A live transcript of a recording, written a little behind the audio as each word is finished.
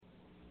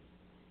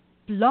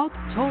Blog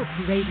Talk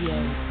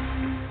Radio.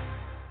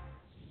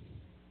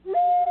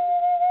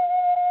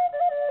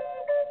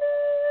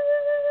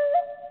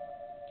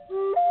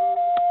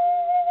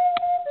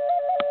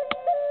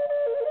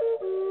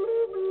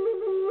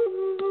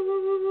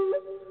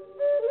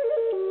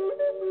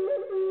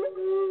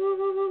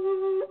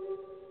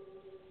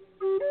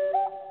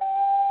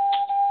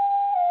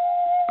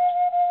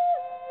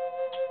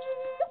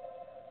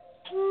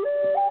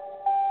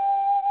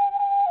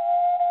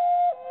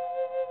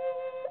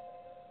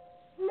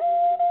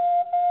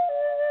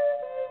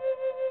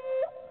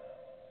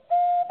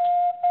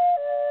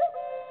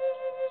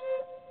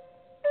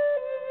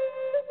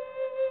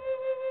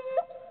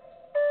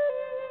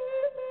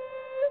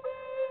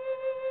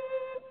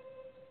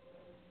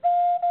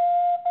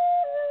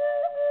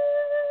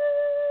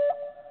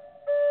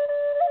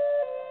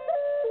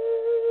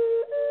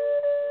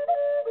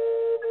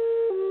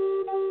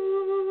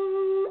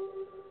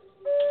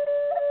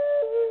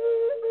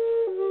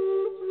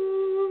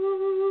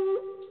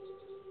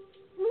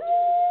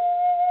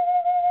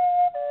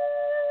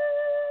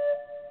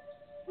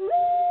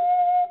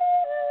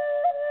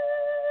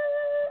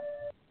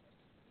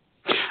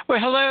 Well,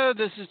 hello,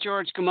 this is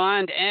George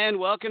Command, and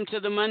welcome to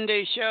the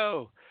Monday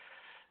show.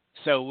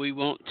 So we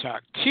won't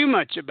talk too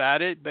much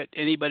about it, but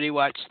anybody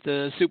watched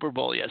the Super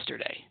Bowl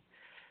yesterday?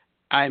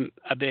 I'm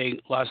a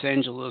big Los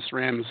Angeles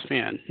Rams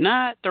fan.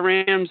 Not the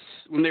Rams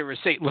when they were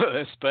St.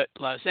 Louis, but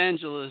Los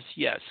Angeles,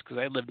 yes, because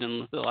I lived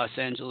in the Los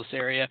Angeles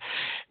area,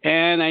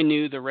 and I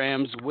knew the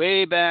Rams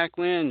way back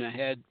when. I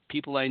had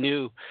people I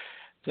knew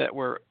that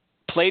were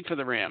played for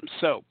the Rams.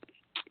 So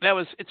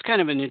it's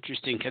kind of an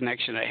interesting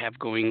connection I have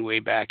going way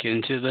back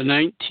into the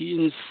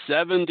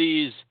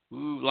 1970s.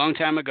 Ooh, long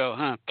time ago,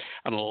 huh?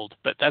 I'm old,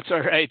 but that's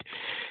all right.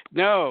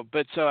 No,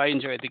 but so I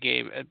enjoyed the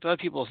game. A lot of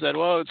people said,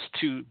 well, it's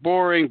too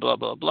boring, blah,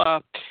 blah, blah.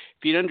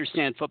 If you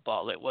understand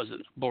football, it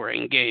wasn't a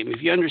boring game.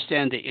 If you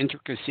understand the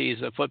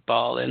intricacies of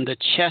football and the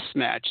chess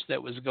match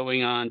that was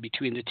going on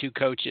between the two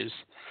coaches,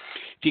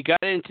 if you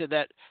got into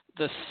that,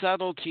 the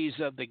subtleties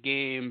of the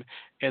game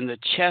and the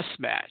chess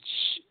match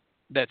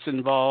that's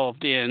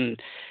involved in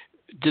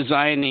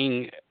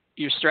designing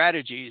your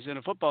strategies in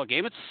a football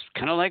game, it's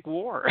kind of like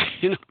war.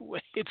 In a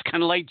way, it's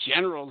kind of like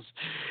generals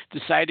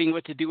deciding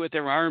what to do with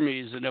their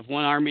armies, and if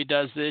one army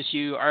does this,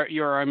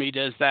 your army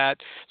does that.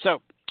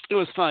 So it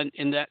was fun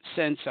in that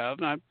sense of.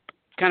 And I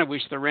kind of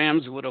wish the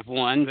Rams would have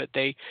won, but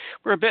they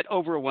were a bit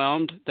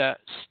overwhelmed. The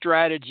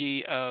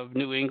strategy of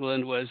New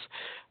England was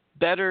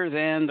better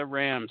than the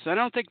Rams. I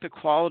don't think the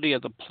quality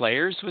of the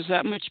players was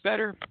that much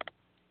better,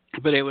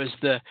 but it was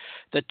the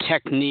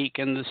technique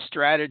and the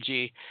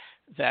strategy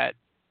that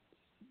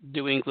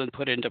New England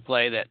put into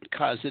play that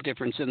caused the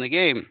difference in the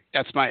game.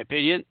 That's my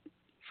opinion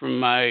from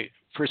my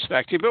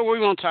perspective, but we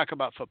won't talk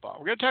about football.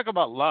 We're going to talk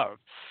about love.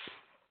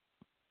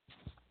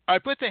 I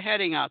put the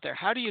heading out there.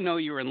 How do you know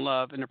you're in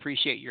love, and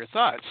appreciate your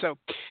thoughts? So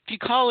if you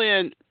call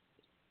in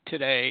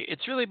today,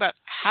 it's really about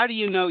how do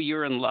you know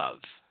you're in love?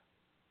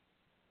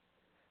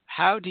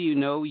 How do you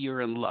know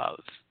you're in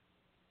love?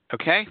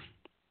 Okay?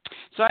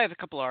 So I have a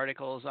couple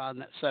articles on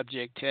that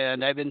subject,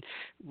 and I've been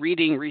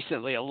reading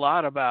recently a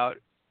lot about,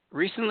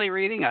 I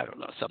don't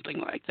know, something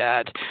like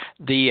that,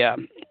 the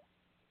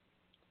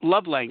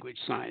love language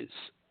signs.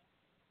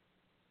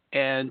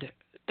 And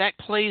that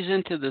plays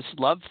into this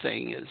love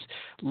thing, is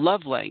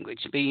love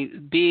language,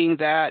 being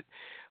that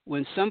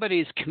when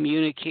somebody's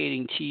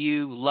communicating to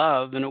you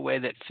love in a way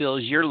that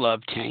fills your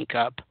love tank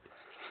up,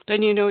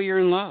 then you know you're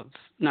in love.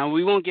 Now,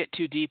 we won't get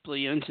too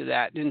deeply into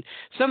that. And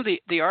some of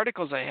the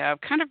articles I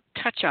have kind of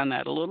touch on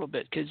that a little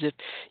bit, because if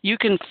you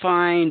can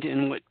find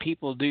in what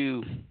people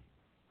do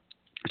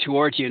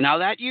towards you. Now,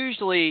 that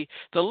usually,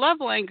 the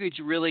love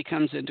language really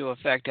comes into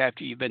effect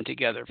after you've been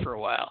together for a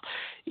while.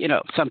 You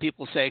know, some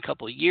people say a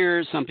couple of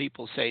years, some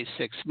people say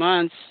 6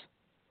 months.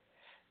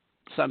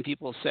 Some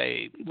people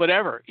say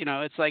whatever,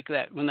 it's like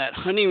that when that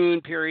honeymoon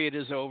period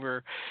is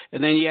over,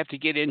 and then you have to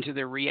get into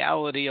the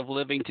reality of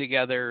living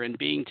together and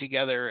being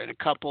together in a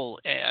couple,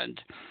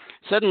 and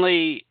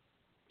suddenly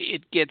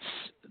the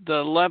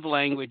love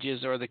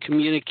languages or the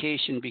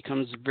communication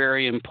becomes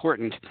very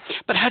important.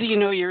 But how do you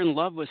know you're in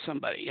love with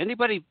somebody?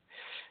 Anybody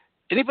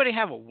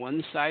have a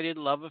one-sided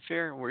love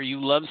affair where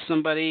you love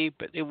somebody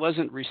but it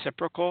wasn't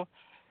reciprocal?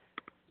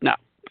 No.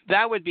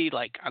 That would be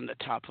like on the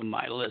top of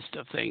my list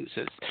of things,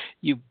 is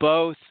you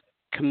both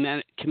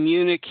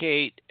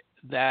communicate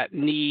that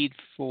need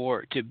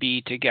to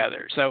be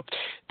together, so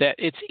that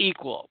it's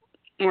equal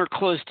or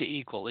close to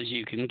equal as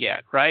you can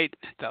get, right?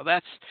 So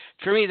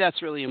for me,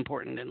 that's really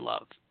important in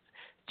love.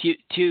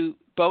 To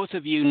both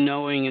of you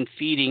knowing and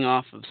feeding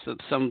off of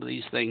some of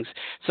these things.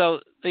 So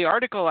the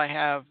article I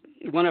have,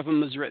 one of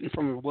them is written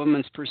from a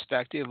woman's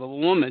perspective of a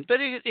woman, but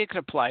it could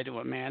apply to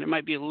a man. It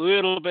might be a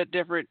little bit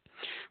different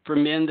for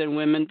men than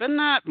women, but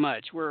not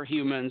much. We're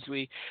humans.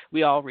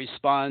 We all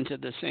respond to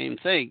the same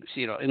things.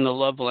 In the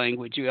love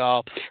language,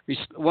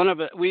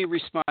 we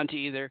respond to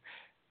either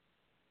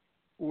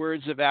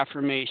words of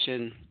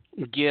affirmation,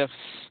 gifts,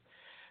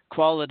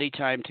 quality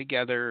time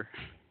together,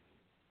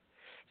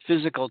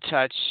 physical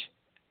touch,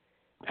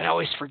 I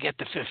always forget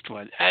the fifth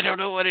one. I don't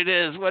know what it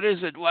is. What is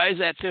it? Why is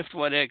that fifth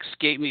one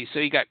escape me? So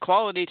you got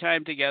quality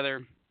time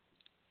together,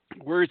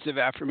 words of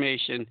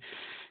affirmation.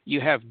 You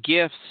have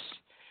gifts,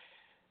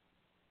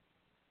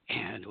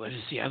 and what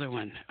is the other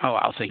one? Oh,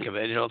 I'll think of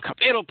it. It'll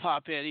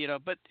pop in,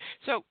 But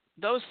so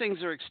those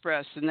things are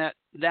expressed, and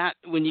that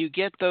when you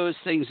get those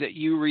things that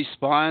you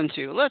respond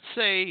to, let's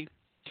say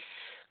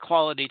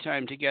quality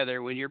time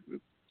together, when your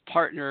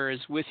partner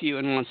is with you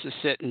and wants to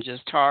sit and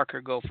just talk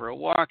or go for a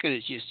walk, and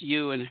it's just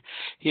you and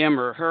him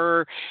or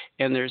her,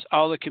 and there's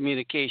all the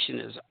communication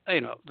is,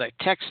 the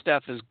text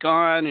stuff is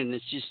gone, and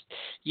it's just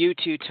you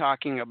two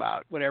talking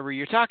about whatever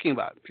you're talking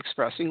about,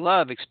 expressing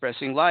love,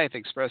 expressing life,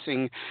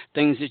 expressing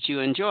things that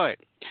you enjoy.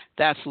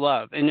 That's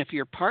love. And if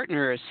your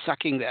partner is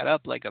sucking that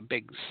up like a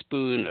big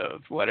spoon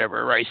of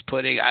whatever, rice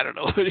pudding, I don't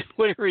know,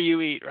 whatever you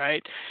eat,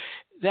 right?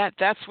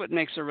 That's what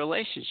makes a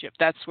relationship.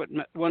 That's what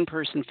one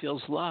person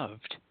feels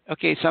loved.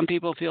 Okay, some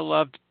people feel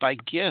loved by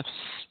gifts,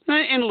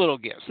 and little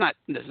gifts, not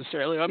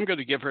necessarily, I'm going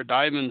to give her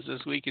diamonds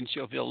this week and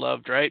she'll feel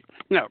loved, right?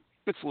 No,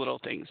 it's little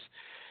things.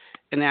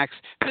 And acts,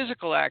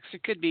 physical acts,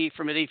 it could be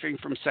from anything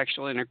from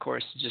sexual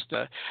intercourse to just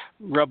a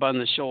rub on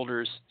the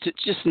shoulders, to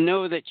just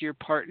know that your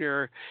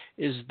partner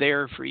is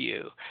there for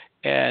you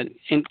and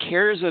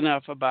cares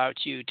enough about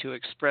you to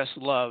express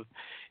love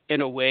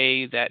in a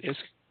way that is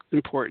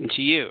important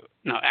to you.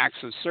 Now, acts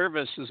of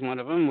service is one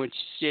of them, which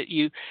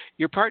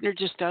your partner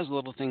just does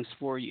little things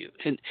for you,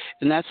 and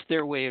that's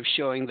their way of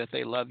showing that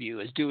they love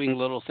you, is doing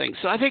little things.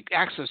 So I think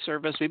acts of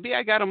service, maybe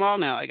I got them all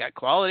now. I got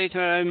quality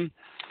time,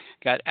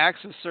 got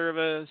acts of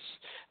service,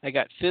 I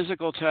got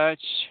physical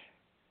touch.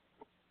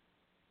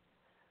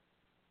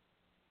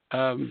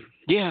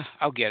 Yeah,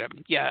 I'll get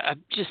them. Yeah,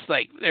 just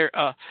like they're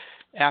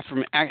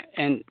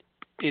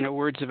and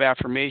words of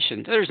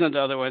affirmation. There's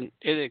another one.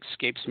 It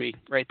escapes me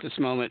right this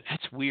moment.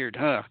 That's weird,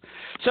 huh?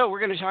 So we're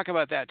going to talk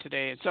about that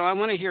today. So I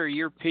want to hear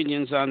your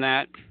opinions on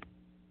that.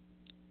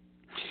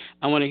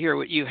 I want to hear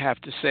what you have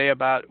to say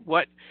about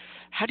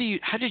how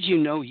did you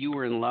know you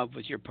were in love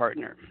with your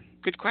partner?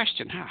 Good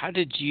question. How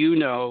did you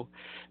know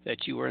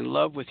that you were in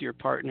love with your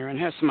partner? And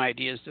have some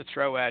ideas to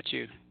throw at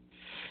you.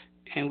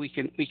 And we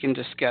can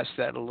discuss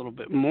that a little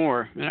bit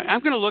more. And I'm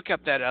going to look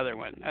up that other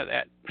one.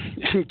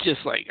 I'm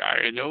just like,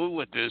 I know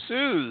what this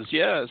is.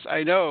 Yes,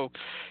 I know.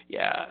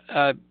 Yeah,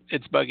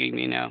 it's bugging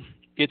me now.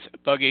 It's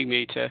bugging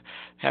me to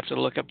have to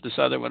look up this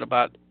other one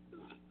about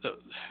the.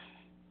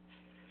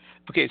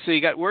 Okay, so you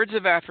got words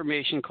of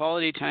affirmation,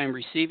 quality time,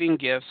 receiving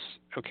gifts.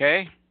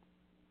 Okay.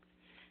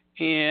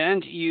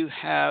 And you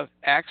have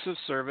acts of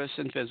service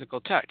and physical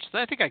touch. So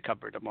I think I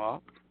covered them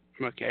all.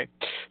 Okay,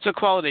 so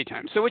quality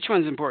time. So which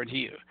one's important to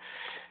you?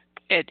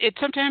 It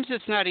sometimes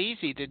it's not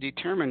easy to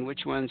determine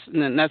which ones,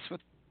 and that's what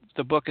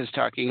the book is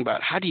talking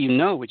about. How do you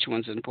know which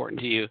one's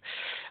important to you?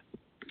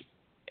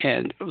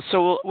 And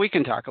so we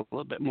can talk a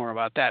little bit more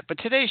about that. But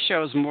today's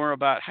show is more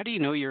about how do you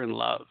know you're in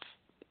love?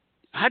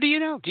 How do you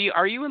know?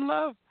 Are you in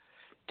love?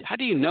 How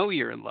do you know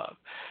you're in love?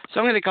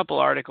 So I'm going to a couple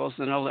articles,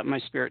 and I'll let my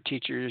spirit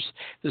teachers,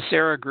 the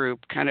Sarah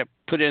group, kind of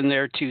put in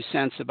their 2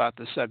 cents about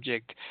the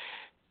subject,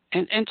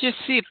 and just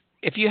see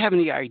if you have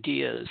any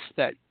ideas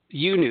that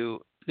you knew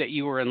that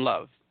you were in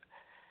love.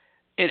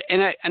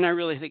 And I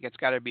really think it's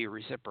got to be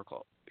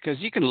reciprocal, because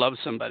you can love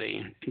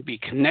somebody and be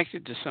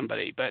connected to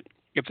somebody, but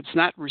if it's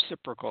not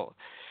reciprocal,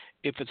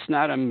 if it's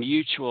not a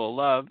mutual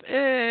love,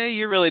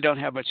 you really don't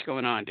have much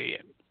going on, do you?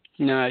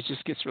 No, it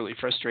just gets really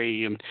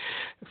frustrating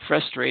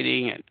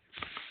and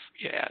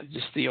yeah,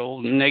 just the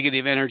old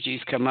negative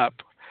energies come up.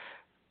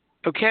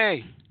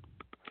 Okay,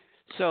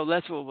 so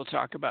that's what we'll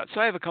talk about. So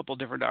I have a couple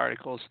different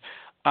articles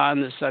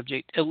on the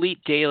subject. Elite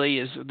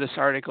Daily this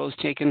article is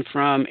taken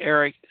from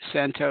Eric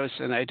Santos,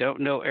 and I don't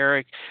know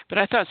Eric, but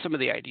I thought some of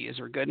the ideas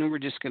were good, and we're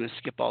just going to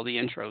skip all the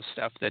intro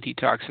stuff that he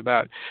talks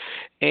about.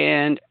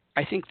 And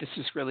I think this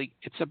is really,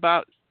 it's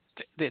about,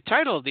 the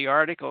title of the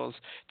article is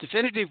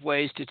Definitive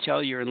Ways to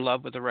Tell You're in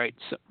Love with the Right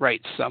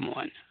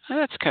Someone.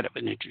 That's kind of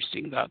an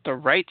interesting thought, the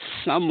right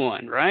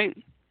someone, right?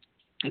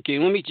 Okay,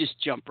 let me just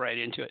jump right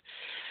into it.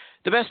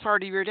 The best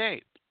part of your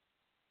day.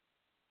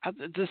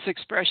 This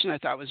expression I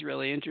thought was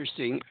really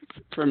interesting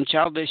from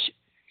Childish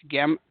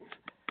Gambino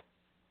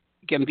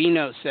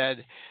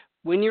said,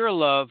 when you're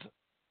alone,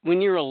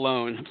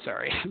 I'm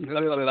sorry,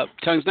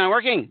 tongue's not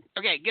working.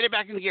 Okay, get it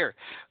back in gear.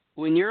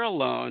 When you're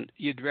alone,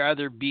 you'd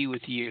rather be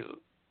with you.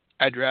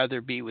 I'd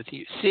rather be with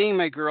you. Seeing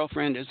my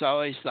girlfriend is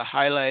always the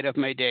highlight of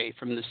my day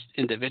from this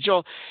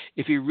individual.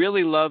 If you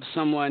really love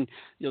someone,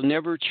 you'll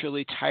never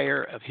truly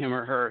tire of him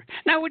or her.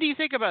 Now, what do you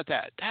think about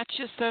that? That's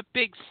just a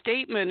big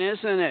statement,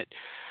 isn't it?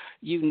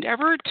 You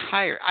never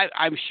tire.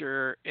 I'm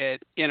sure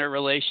in a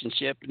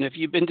relationship, and if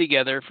you've been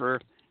together for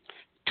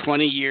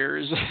 20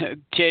 years,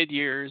 10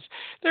 years,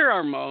 there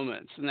are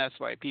moments, and that's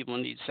why people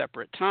need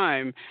separate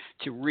time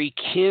to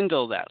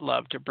rekindle that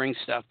love, to bring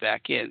stuff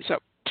back in. So,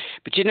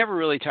 but you never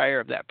really tire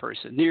of that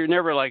person. You're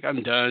never like,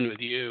 I'm done with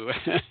you.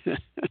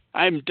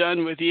 I'm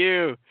done with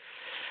you.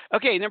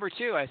 Okay, number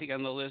 2, I think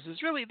on the list is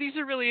these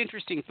are really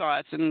interesting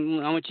thoughts,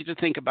 and I want you to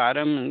think about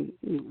them,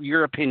 and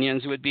your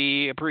opinions would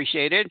be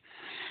appreciated.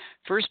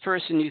 First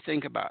person you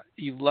think about.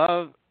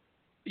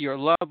 Your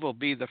love will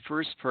be the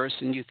first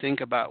person you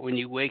think about when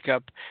you wake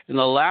up and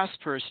the last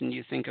person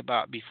you think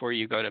about before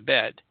you go to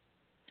bed.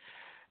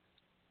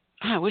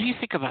 What do you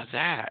think about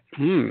that?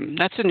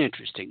 That's an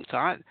interesting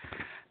thought.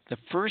 The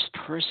first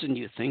person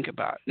you think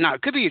about. Now,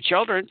 it could be your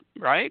children,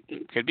 right?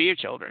 It could be your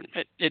children.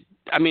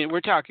 I mean,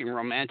 we're talking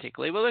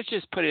romantically. Well, let's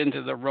just put it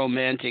into the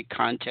romantic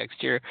context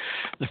here.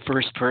 The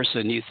first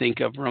person you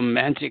think of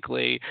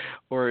romantically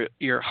or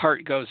your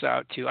heart goes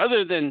out to,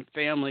 other than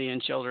family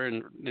and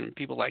children and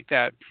people like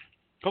that.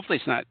 Hopefully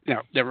it's not.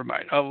 No, never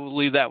mind. I'll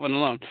leave that one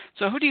alone.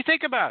 So who do you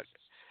think about?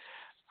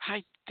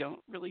 I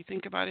don't really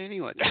think about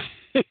anyone.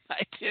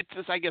 I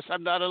guess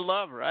I'm not in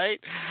love, right?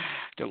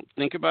 Don't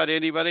think about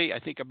anybody. I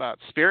think about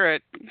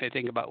spirit. I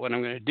think about what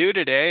I'm going to do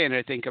today, and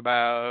I think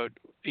about,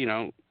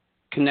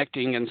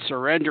 connecting and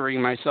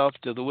surrendering myself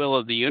to the will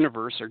of the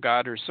universe or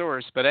God or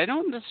source, but I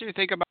don't necessarily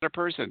think about a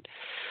person.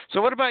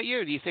 So what about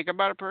you? Do you think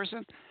about a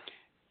person?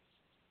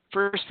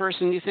 First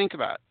person you think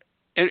about.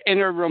 In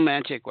a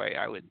romantic way,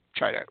 I would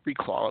try to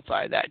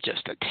requalify that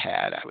just a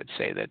tad. I would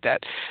say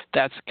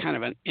that's kind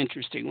of an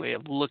interesting way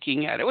of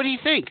looking at it. What do you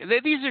think?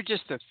 These are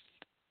just to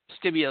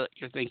stimulate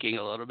your thinking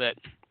a little bit.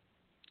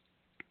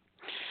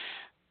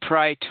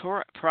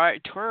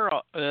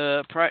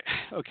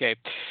 Okay,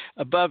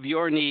 above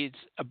your needs,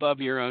 above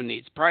your own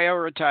needs.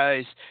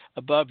 Prioritize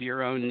above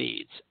your own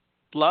needs.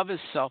 Love is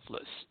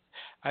selfless.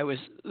 I was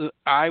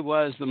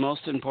the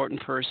most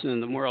important person in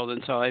the world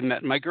until I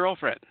met my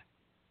girlfriend.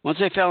 Once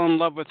I fell in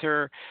love with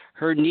her,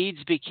 her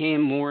needs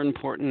became more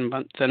important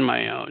than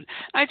my own.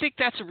 I think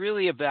that's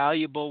really a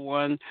valuable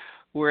one,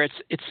 where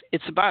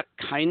it's about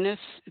kindness,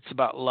 it's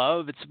about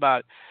love, it's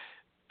about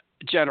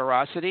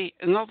generosity,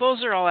 and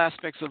those are all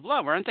aspects of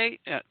love, aren't they?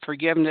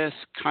 Forgiveness,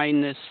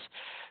 kindness,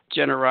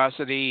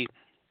 generosity,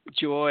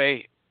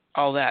 joy,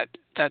 all that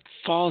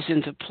falls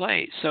into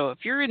play. So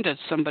if you're into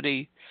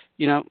somebody,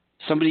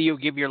 somebody you'll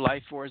give your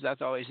life for,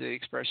 that's always the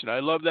expression.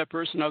 I love that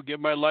person, I'll give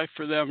my life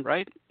for them,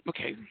 right?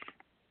 Okay.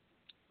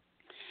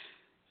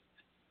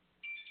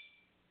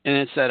 And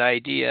it's that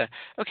idea.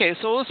 Okay,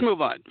 so let's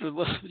move on.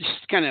 We'll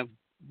just kind of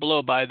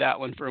blow by that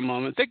one for a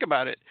moment. Think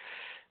about it.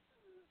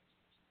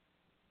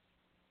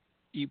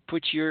 You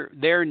put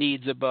their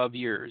needs above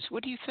yours.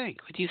 What do you think?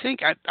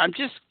 I'm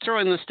just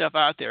throwing this stuff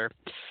out there.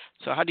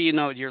 So how do you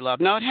know your love?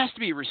 Now, it has to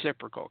be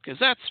reciprocal, because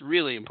that's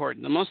really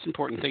important. The most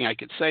important thing I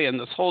could say in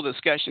this whole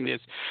discussion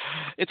is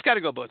it's got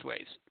to go both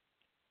ways.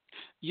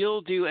 You'll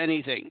do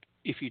anything.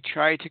 If you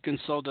try to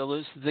consult a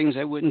list of things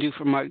I wouldn't do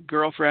for my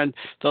girlfriend,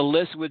 the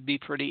list would be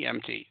pretty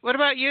empty. What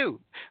about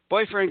you?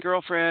 Boyfriend,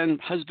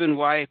 girlfriend, husband,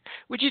 wife,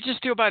 would you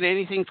just do about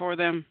anything for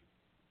them?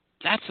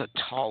 That's a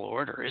tall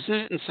order, isn't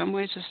it? In some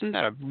ways, isn't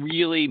that a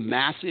really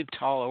massive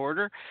tall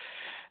order?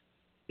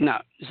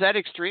 Now, is that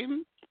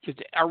extreme?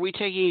 Are we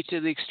taking it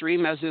to the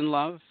extreme as in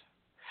love?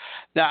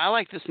 Now, I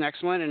like this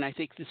next one, and I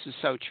think this is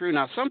so true.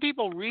 Now, some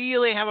people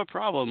really have a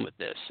problem with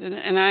this,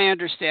 and I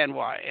understand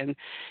why. And,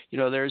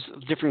 there's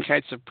different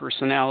kinds of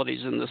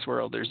personalities in this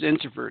world. There's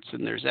introverts,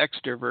 and there's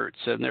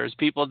extroverts, and there's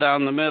people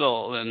down the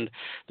middle, and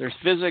there's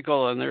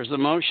physical, and there's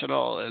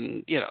emotional,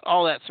 and,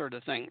 all that sort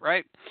of thing,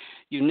 right?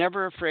 You're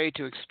never afraid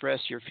to express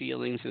your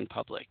feelings in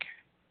public.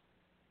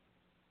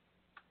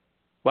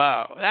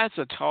 Wow, that's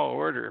a tall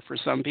order for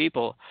some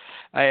people.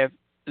 I have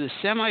the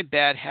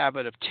semi-bad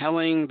habit of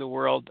telling the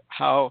world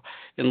how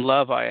in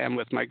love I am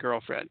with my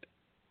girlfriend.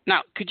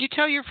 Now, could you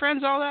tell your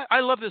friends all that? I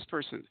love this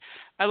person.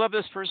 I love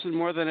this person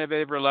more than I've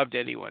ever loved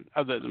anyone,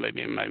 other than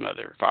maybe my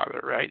mother or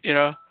father, right?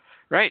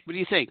 Right? What do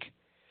you think?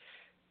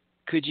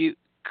 Could you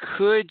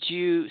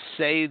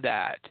say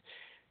that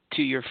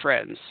to your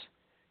friends?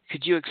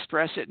 Could you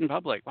express it in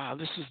public? Wow,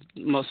 this is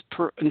the most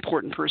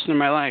important person in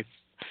my life.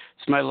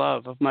 It's my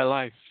love of my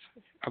life.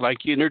 I'd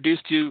like you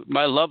introduced to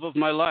my love of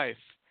my life.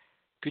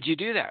 Could you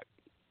do that?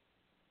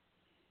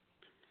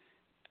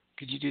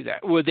 Could you do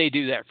that? Would they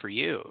do that for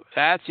you?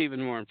 That's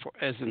even more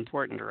as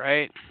important,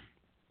 right?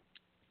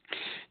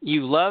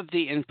 You love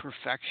the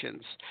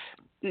imperfections.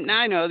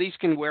 Now, I know these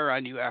can wear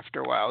on you after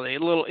a while. The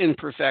little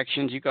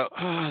imperfections, you go,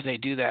 oh, they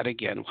do that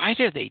again. Why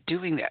are they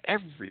doing that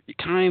every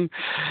time?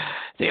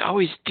 They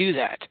always do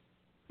that.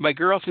 My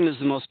girlfriend is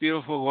the most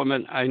beautiful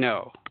woman I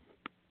know.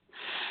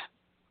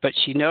 But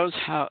she knows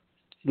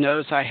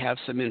I have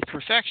some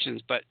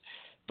imperfections, but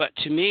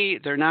to me,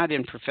 they're not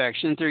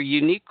imperfections. They're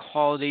unique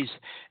qualities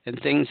and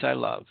things I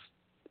love.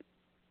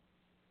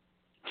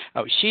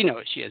 Oh, she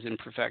knows she has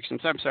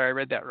imperfections. I'm sorry, I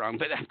read that wrong.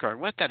 But I'm going,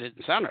 what? That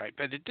didn't sound right.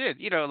 But it did.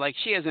 Like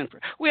she has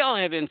we all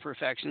have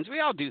imperfections. We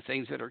all do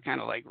things that are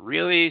kind of like,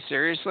 really,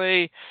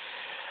 seriously?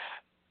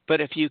 But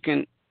if you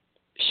can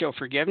show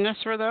forgiveness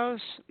for those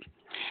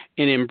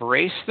and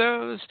embrace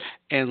those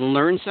and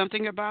learn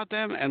something about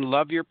them and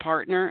love your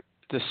partner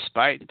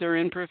despite their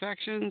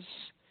imperfections,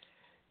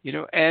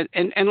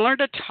 and learn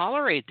to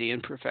tolerate the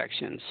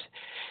imperfections.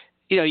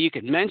 You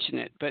can mention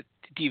it, but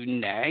do you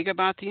nag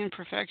about the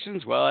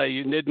imperfections? Well,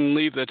 you didn't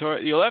leave the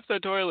toilet. You left the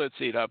toilet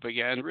seat up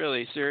again.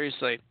 Really,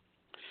 seriously.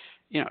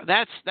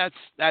 That's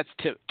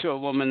to a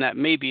woman that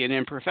may be an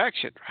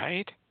imperfection,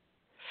 right?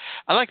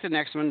 I like the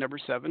next one, number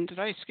 7. Did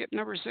I skip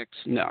number 6?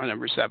 No,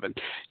 number 7.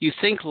 You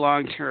think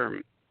long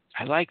term.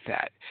 I like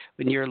that.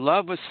 When you're in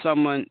love with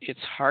someone, it's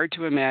hard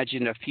to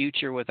imagine a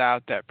future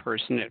without that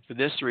person. And for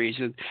this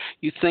reason,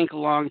 you think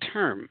long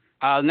term.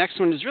 Next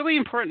one is really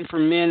important for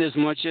men as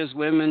much as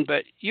women,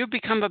 but you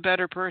become a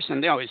better person.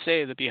 They always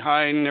say that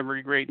behind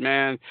every great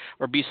man,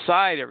 or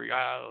beside every,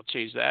 I'll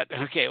change that.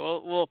 Okay,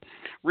 well, we'll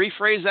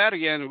rephrase that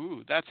again.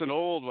 Ooh, that's an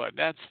old one.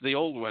 That's the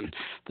old one.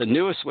 The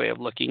newest way of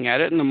looking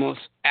at it and the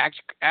most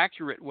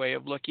accurate way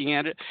of looking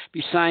at it,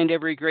 beside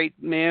every great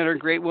man or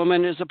great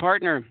woman is a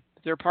partner,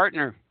 their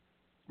partner,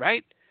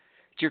 right?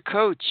 It's your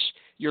coach,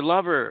 your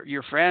lover,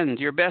 your friend,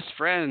 your best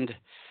friend,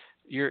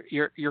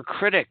 your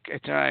critic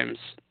at times.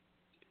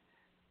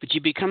 But you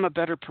become a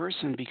better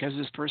person because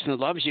this person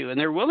loves you, and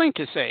they're willing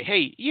to say,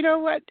 hey, you know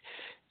what?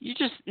 You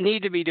just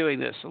need to be doing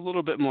this, a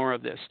little bit more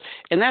of this.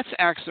 And that's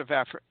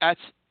that's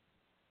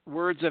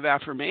words of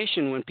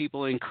affirmation when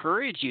people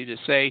encourage you to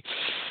say,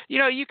 you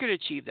know, you can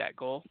achieve that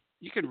goal.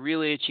 You can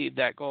really achieve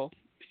that goal.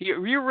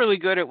 You're really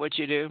good at what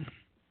you do.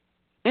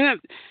 And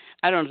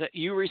I don't know if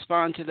you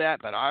respond to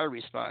that, but I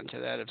respond to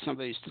that if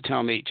somebody's to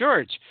tell me,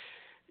 George,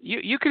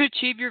 you can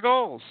achieve your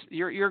goals.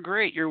 You're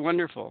great. You're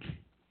wonderful.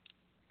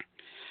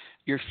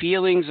 Your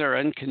feelings are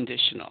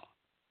unconditional.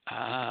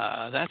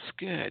 That's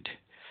good.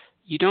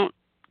 You don't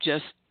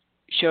just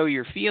show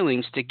your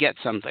feelings to get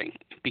something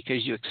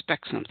because you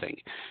expect something.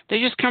 They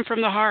just come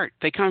from the heart.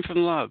 They come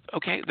from love.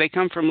 Okay, they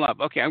come from love.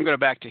 Okay, I'm going to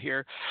back to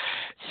here.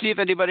 See if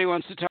anybody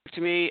wants to talk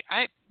to me.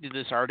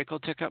 This article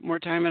took up more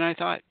time than I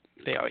thought.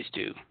 They always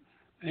do.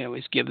 I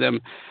always give them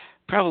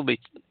probably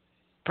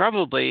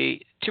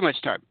too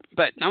much time.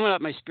 But I'm going to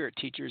let my spirit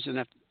teachers,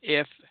 and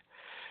if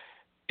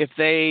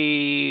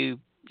they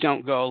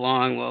don't go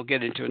along, we'll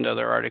get into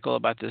another article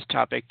about this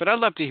topic. But I'd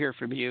love to hear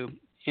from you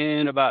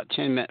in about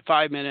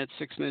 5 minutes,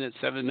 6 minutes,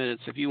 7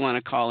 minutes, if you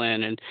want to call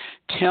in and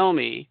tell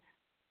me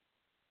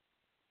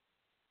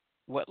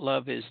what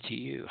love is to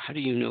you. How do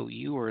you know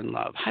you were in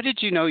love? How did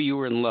you know you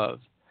were in love?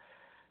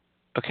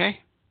 Okay?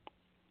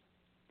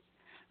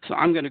 So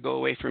I'm going to go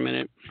away for a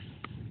minute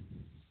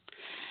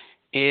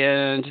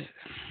and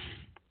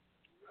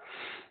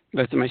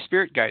let my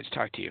spirit guides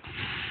talk to you.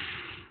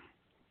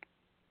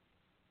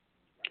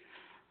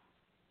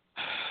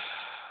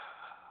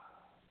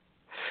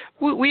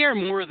 We are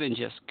more than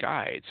just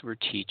guides. We're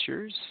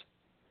teachers.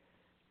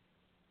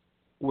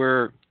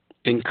 We're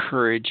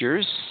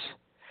encouragers.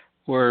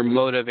 We're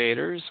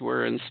motivators.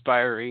 We're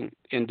inspiring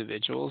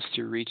individuals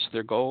to reach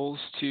their goals,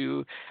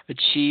 to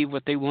achieve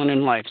what they want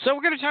in life. So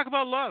we're going to talk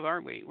about love,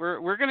 aren't we?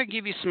 We're going to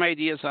give you some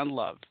ideas on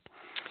love.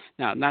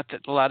 Now, not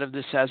that a lot of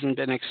this hasn't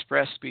been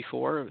expressed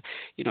before.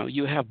 You know,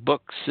 you have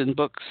books and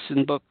books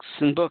and books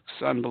and books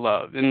on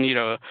love. And, you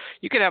know,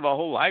 you could have a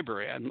whole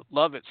library on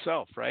love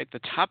itself, right? The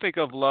topic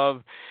of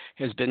love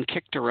has been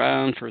kicked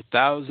around for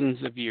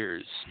thousands of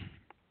years.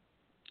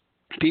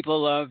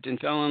 People loved and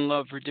fell in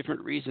love for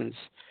different reasons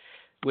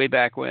way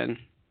back when.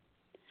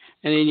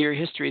 And in your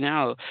history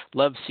now,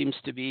 love seems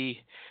to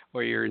be,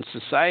 or you're in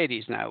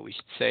societies now, we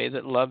should say,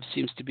 that love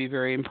seems to be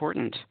very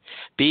important.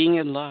 Being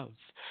in love.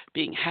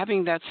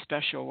 Having that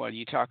special one.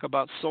 You talk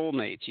about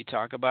soulmates. You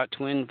talk about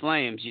twin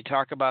flames. You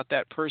talk about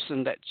that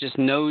person that just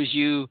knows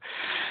you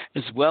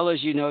as well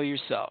as you know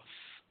yourself.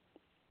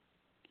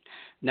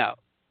 Now,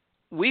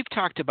 we've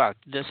talked about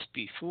this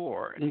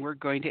before, and we're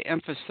going to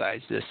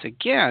emphasize this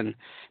again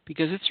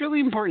because it's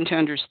really important to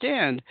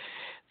understand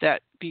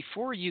that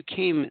before you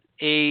came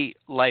a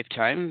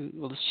lifetime,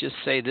 let's just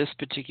say this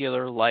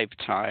particular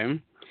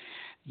lifetime,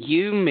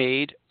 you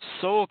made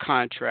soul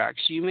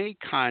contracts. You made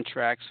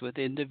contracts with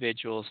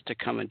individuals to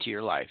come into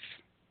your life.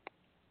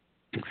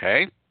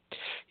 Okay?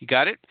 You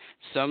got it?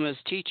 Some as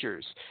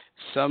teachers,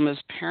 some as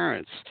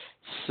parents,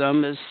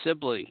 some as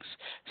siblings,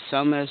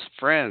 some as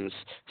friends,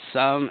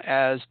 some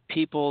as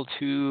people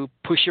to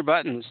push your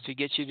buttons to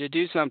get you to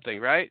do something,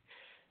 right?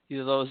 You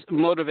know, those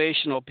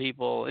motivational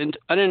people,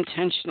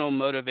 unintentional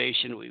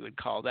motivation, we would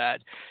call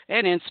that,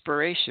 and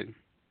inspiration.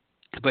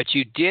 But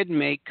you did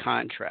make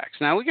contracts.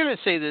 Now, we're going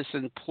to say this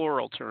in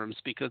plural terms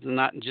because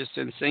not just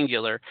in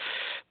singular,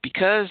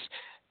 because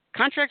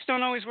contracts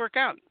don't always work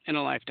out in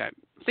a lifetime.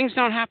 Things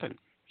don't happen.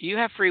 You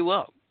have free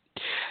will.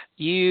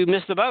 You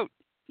miss the boat,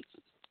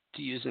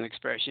 to use an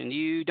expression.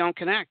 You don't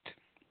connect.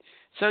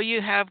 So you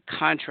have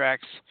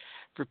contracts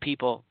for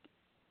people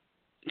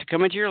to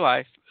come into your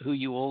life who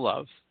you will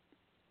love,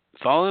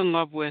 fall in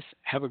love with,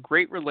 have a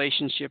great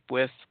relationship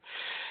with,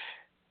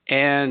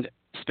 and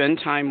spend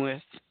time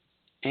with.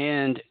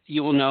 And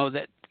you will know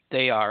that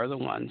they are the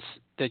ones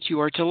that you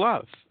are to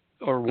love.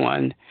 Or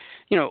one,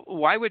 you know,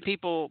 why would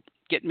people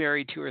get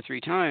married 2 or 3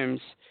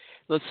 times?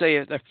 Let's say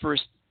if the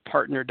first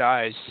partner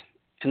dies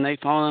and they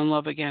fall in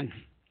love again.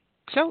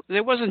 So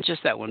there wasn't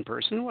just that one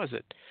person, was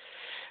it?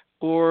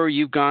 Or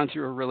you've gone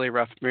through a really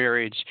rough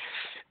marriage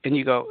and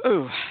you go,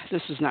 oh,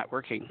 this is not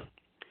working.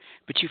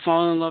 But you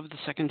fall in love the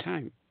second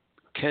time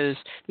because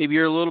maybe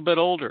you're a little bit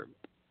older.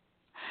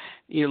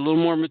 You're a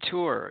little more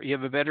mature. You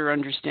have a better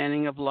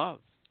understanding of love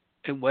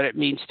and what it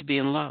means to be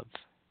in love.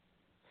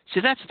 See,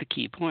 that's the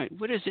key point.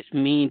 What does it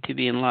mean to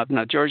be in love?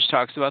 Now, George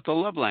talks about the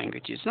love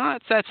languages. No,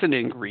 that's an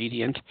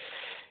ingredient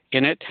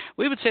in it.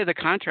 We would say the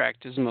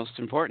contract is most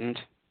important.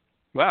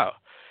 Wow,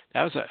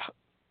 that was a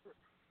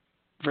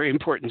very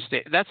important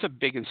statement. That's a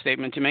big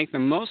statement to make. The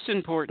most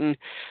important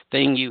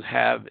thing you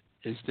have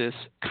is this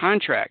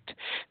contract,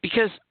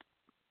 because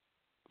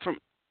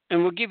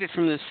and we'll give it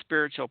from this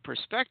spiritual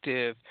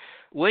perspective.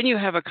 When you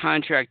have a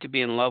contract to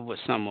be in love with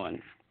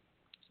someone,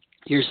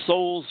 your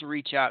souls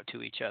reach out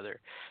to each other.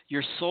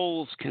 Your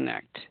souls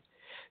connect.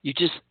 You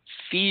just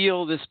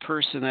feel this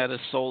person at a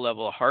soul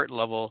level, a heart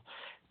level,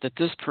 that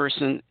this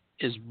person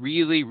is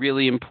really,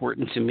 really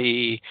important to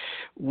me.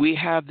 We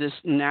have this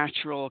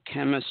natural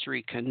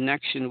chemistry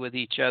connection with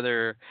each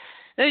other,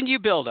 and you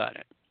build on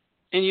it.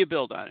 And you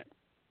build on it.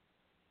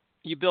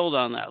 You build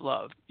on that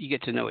love. You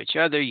get to know each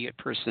other. You get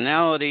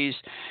personalities.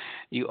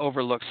 You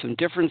overlook some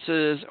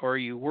differences, or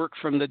you work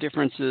from the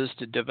differences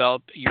to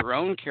develop your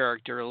own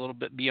character a little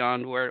bit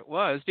beyond where it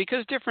was,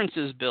 because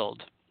differences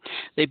build.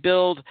 They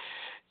build,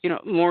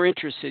 more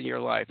interest in your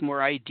life,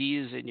 more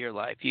ideas in your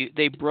life.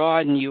 They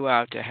broaden you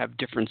out to have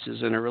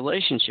differences in a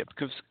relationship,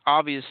 because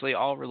obviously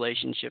all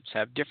relationships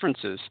have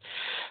differences.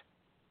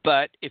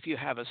 But if you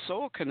have a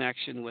soul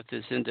connection with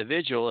this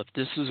individual, if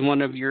this is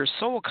one of your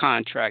soul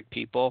contract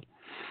people,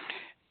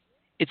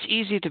 it's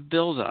easy to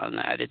build on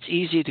that. It's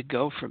easy to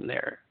go from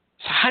there.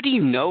 So how do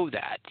you know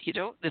that?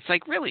 It's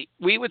like, really,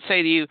 we would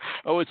say to you,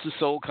 oh, it's a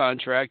soul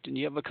contract and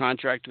you have a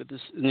contract with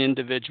this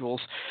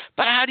individuals.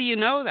 But how do you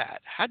know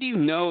that? How do you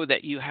know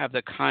that you have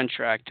the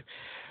contract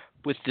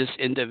with this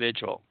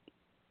individual?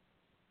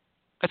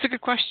 That's a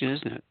good question,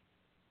 isn't it?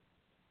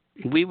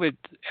 We would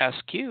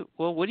ask you,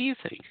 well, what do you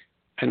think?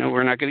 I know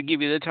we're not going to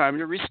give you the time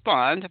to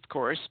respond, of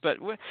course, but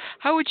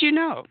how would you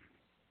know?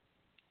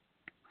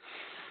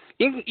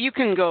 You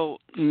can go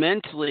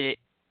mentally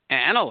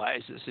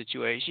analyze the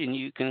situation.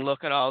 You can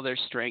look at all their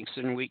strengths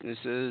and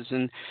weaknesses,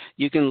 and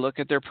you can look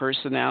at their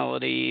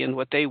personality and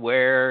what they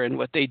wear and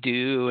what they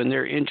do and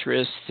their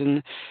interests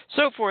and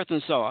so forth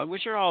and so on,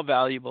 which are all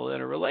valuable in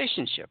a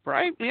relationship,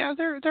 right? Yeah,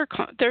 they're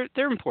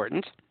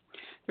important.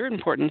 They're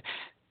important,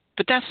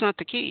 but that's not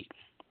the key.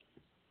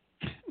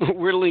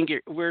 We're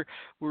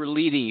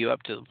leading you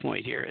up to the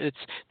point here. It's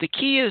the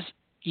key is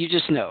you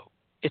just know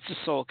it's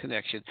a soul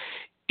connection.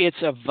 It's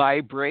a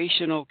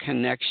vibrational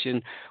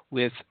connection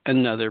with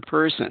another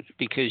person,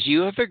 because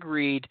you have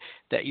agreed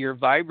that your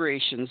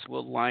vibrations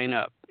will line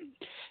up,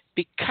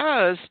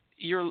 because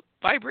your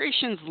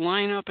vibrations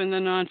line up in the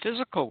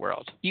non-physical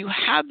world. You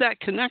have that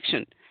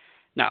connection.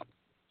 Now,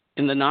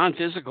 in the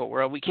non-physical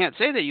world, we can't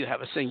say that you have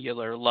a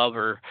singular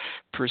lover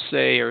per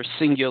se or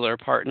singular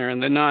partner. In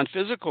the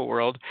non-physical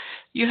world,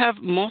 you have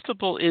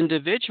multiple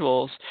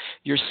individuals,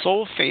 your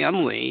soul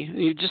family.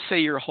 You just say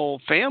your whole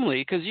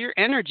family, because you're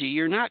energy.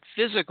 You're not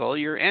physical,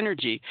 you're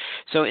energy.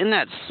 So in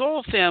that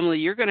soul family,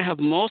 you're going to have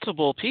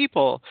multiple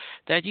people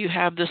that you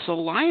have this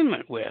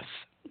alignment with.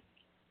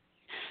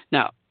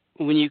 Now,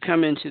 when you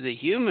come into the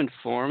human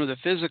form, the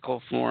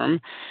physical form,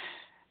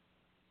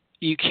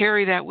 you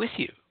carry that with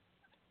you.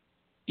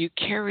 You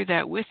carry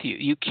that with you.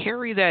 You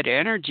carry that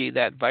energy,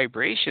 that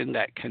vibration,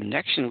 that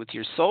connection with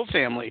your soul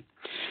family.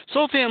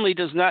 Soul family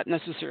does not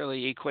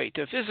necessarily equate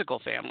to physical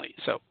family.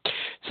 So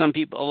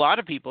a lot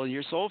of people in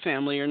your soul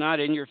family are not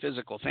in your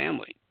physical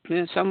family.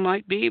 And some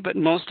might be, but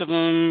most of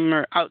them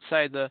are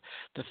outside the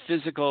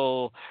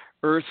physical,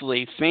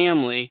 earthly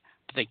family.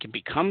 They can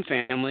become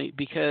family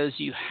because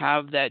you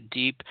have that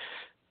deep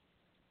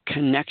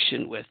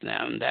connection with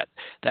them,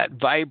 that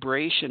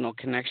vibrational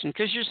connection,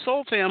 because your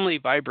soul family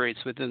vibrates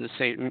within the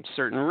same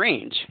certain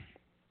range.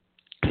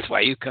 That's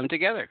why you come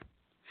together.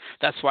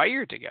 That's why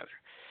you're together.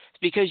 It's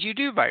because you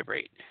do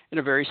vibrate in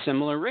a very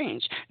similar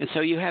range. And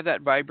so you have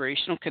that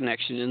vibrational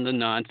connection in the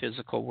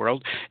non-physical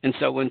world. And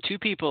so when two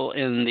people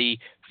in the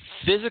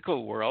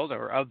physical world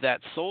are of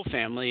that soul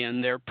family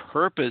and their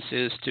purpose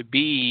is to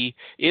be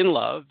in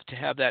love, to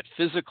have that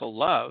physical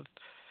love,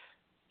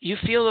 you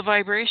feel the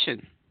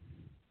vibration.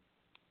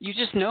 You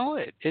just know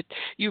it.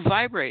 You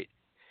vibrate.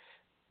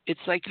 It's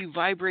like you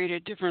vibrate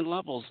at different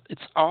levels.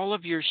 It's all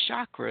of your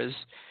chakras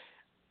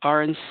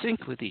are in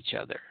sync with each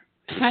other.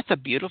 Isn't that the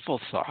beautiful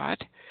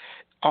thought?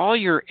 All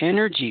your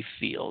energy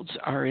fields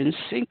are in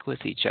sync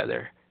with each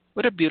other.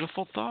 What a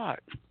beautiful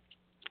thought.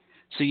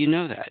 So you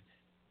know that.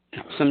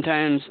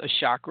 Sometimes a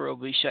chakra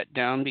will be shut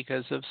down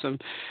because of some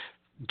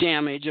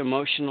damage,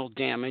 emotional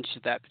damage to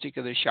that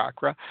particular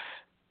chakra.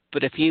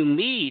 But if you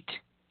meet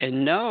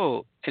and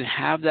know and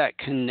have that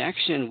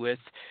connection with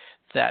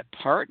that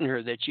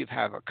partner that you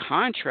have a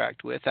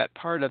contract with, that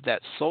part of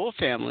that soul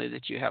family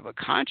that you have a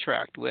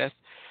contract with,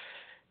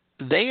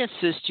 they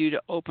assist you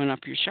to open up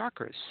your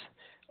chakras.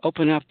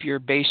 Open up your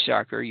base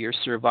chakra, your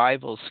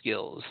survival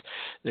skills,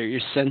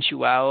 your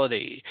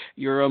sensuality,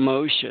 your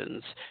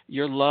emotions,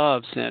 your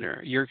love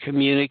center, your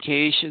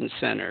communication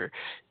center.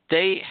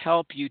 They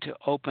help you to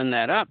open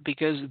that up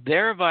because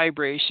their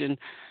vibration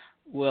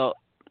will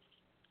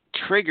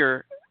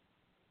trigger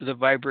the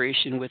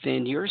vibration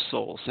within your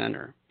soul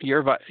center,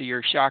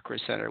 your chakra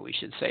center, we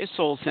should say.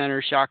 Soul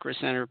center, chakra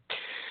center.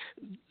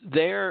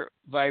 their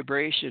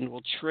vibration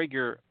will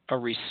trigger a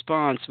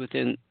response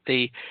within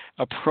the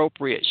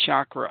appropriate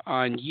chakra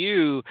on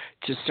you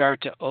to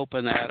start to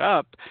open that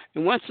up.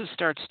 And once it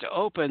starts to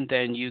open,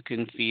 then you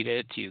can feed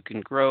it, you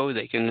can grow,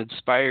 they can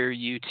inspire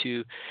you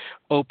to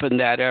open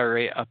that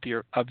area up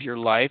of your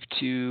life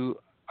to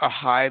a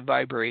high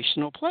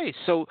vibrational place.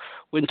 So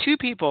when two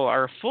people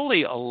are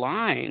fully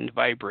aligned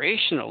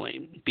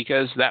vibrationally,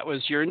 because that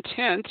was your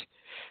intent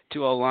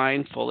to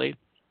align fully,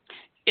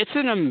 it's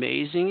an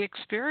amazing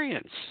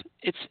experience.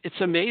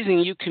 It's amazing.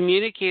 You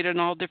communicate on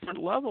all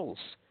different levels.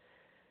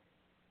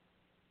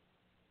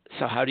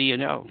 So how do you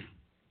know?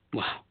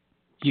 Well,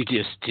 you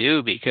just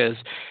do, because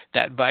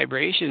that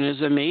vibration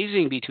is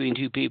amazing between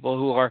two people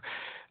who are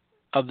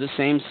of the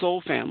same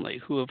soul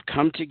family, who have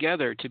come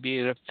together to be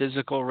in a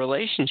physical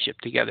relationship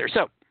together.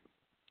 So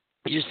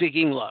you're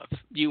seeking love.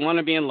 You want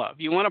to be in love.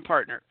 You want a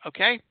partner,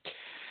 okay?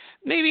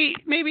 Maybe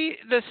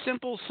the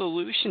simple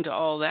solution to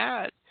all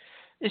that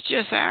is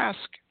just ask.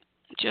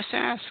 Just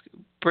ask.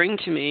 Bring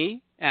to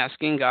me,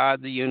 asking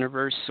God, the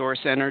universe, source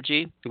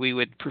energy. We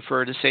would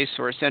prefer to say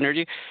source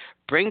energy.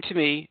 Bring to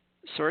me,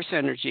 source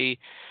energy,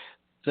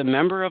 the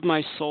member of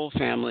my soul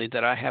family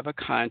that I have a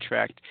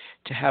contract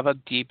to have a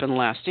deep and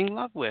lasting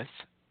love with.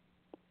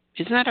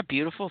 Isn't that a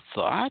beautiful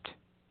thought?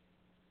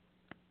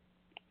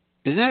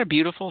 Isn't that a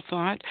beautiful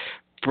thought?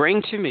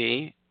 Bring to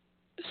me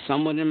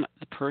someone,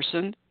 the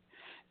person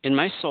in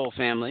my soul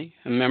family,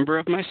 a member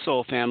of my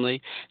soul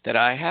family that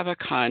I have a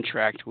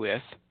contract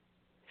with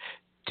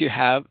to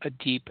have a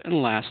deep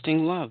and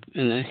lasting love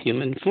in the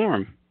human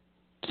form.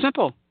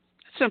 Simple.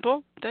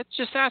 Simple. That's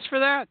just ask for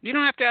that. You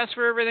don't have to ask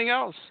for everything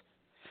else.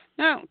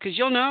 No, because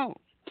you'll know.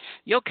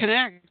 You'll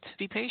connect.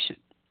 Be patient.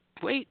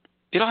 Wait.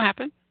 It'll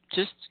happen.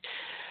 Just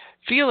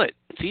feel it.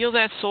 Feel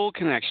that soul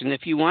connection.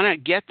 If you want to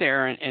get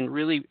there and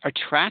really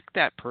attract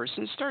that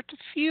person, start to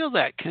feel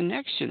that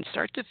connection.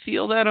 Start to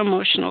feel that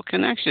emotional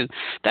connection.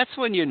 That's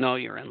when you know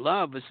you're in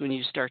love, is when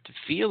you start to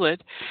feel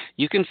it.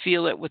 You can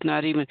feel it with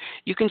not even,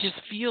 you can just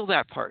feel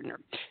that partner.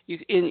 You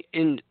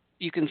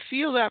can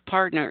feel that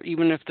partner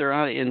even if they're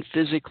not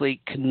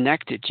physically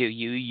connected to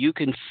you. You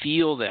can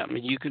feel them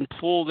and you can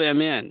pull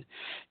them in.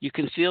 You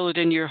can feel it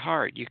in your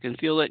heart. You can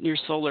feel it in your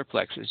solar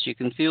plexus. You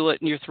can feel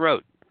it in your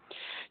throat.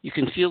 You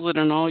can feel it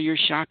in all your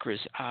chakras.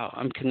 Oh,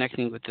 I'm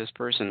connecting with this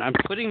person. I'm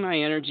putting my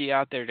energy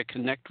out there to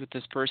connect with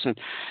this person.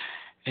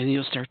 And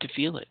you'll start to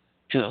feel it.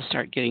 And it'll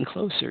start getting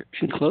closer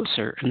and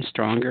closer and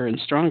stronger and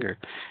stronger.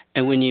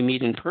 And when you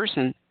meet in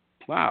person,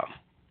 wow,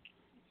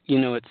 you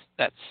know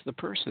that's the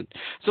person.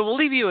 So we'll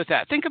leave you with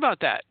that. Think about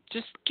that.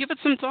 Just give it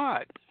some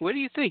thought. What do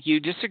you think?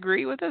 You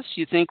disagree with us?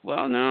 You think,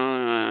 well,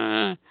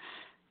 no.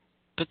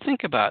 But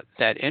think about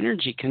that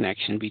energy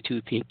connection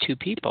between two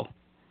people.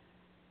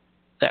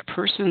 That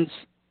person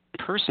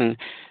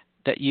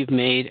that you've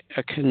made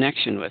a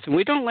connection with. And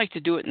we don't like to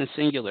do it in the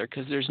singular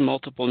because there's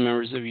multiple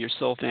members of your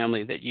soul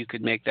family that you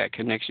could make that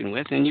connection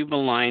with, and you've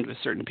aligned with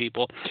certain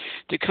people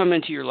to come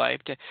into your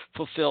life to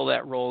fulfill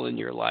that role in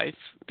your life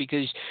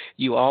because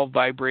you all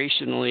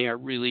vibrationally are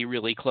really,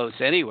 really close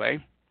anyway.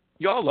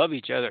 You all love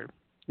each other.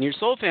 In your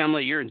soul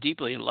family, you're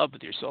deeply in love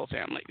with your soul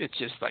family. It's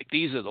just like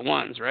these are the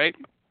ones, right?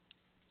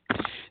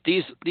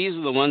 These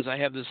are the ones I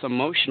have this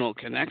emotional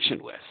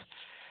connection with.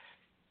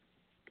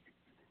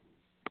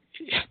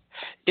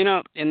 You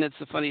know, and that's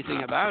the funny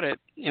thing about it,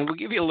 and we'll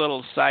give you a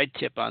little side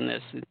tip on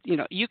this. You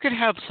know, you could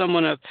have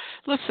someone of,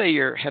 let's say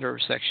you're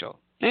heterosexual,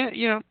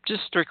 you know,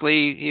 just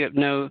strictly, you have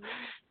no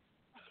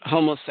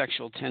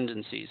homosexual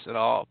tendencies at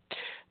all.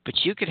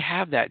 But you could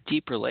have that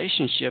deep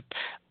relationship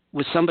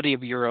with somebody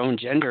of your own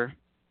gender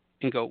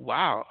and go,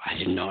 wow, I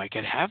didn't know I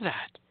could have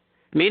that.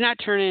 It may not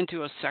turn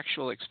into a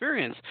sexual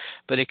experience,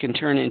 but it can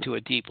turn into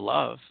a deep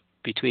love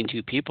between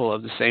two people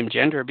of the same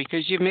gender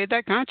because you've made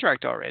that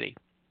contract already.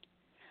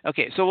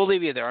 Okay, so we'll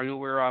leave you there. I know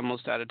we're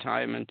almost out of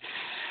time, and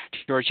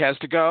George has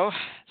to go.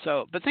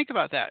 So, but think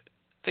about that.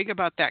 Think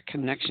about that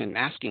connection,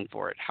 asking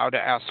for it, how to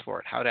ask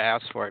for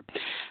it.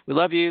 We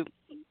love you.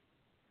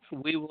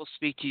 We will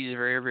speak to you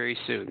very, very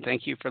soon.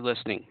 Thank you for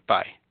listening.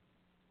 Bye.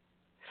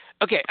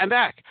 Okay, I'm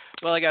back.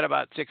 Well, I got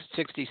about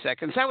 60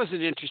 seconds. That was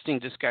an interesting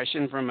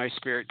discussion from my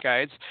spirit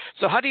guides.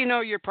 So how do you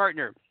know your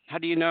partner? How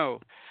do you know?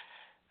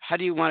 How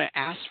do you want to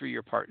ask for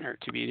your partner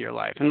to be in your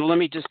life? And let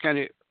me just kind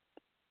of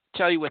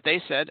tell you what they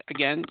said.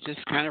 Again,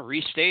 just kind of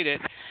restate it.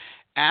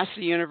 Ask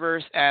the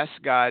universe, ask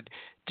God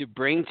to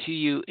bring to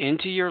you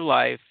into your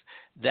life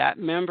that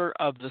member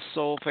of the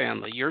soul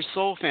family, your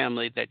soul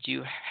family that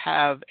you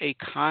have a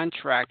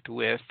contract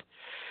with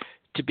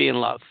to be in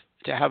love,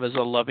 to have as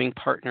a loving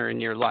partner in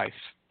your life.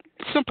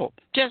 Simple.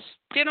 Just,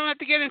 you don't have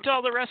to get into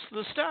all the rest of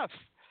the stuff.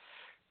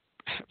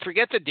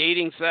 Forget the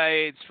dating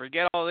sites,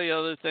 forget all the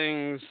other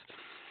things,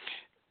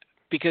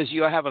 because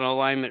you have an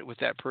alignment with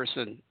that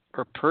person.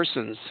 Or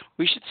persons.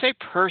 We should say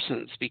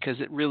persons because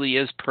it really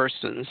is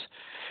persons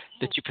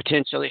that you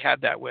potentially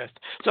have that with.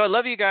 So I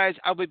love you guys.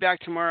 I'll be back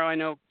tomorrow. I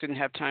know didn't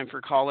have time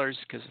for callers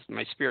because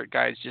my spirit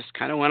guides just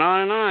kind of went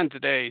on and on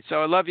today.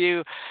 So I love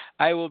you.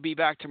 I will be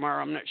back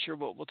tomorrow. I'm not sure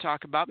what we'll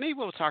talk about. Maybe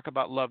we'll talk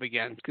about love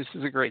again because this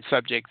is a great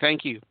subject.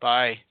 Thank you.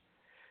 Bye.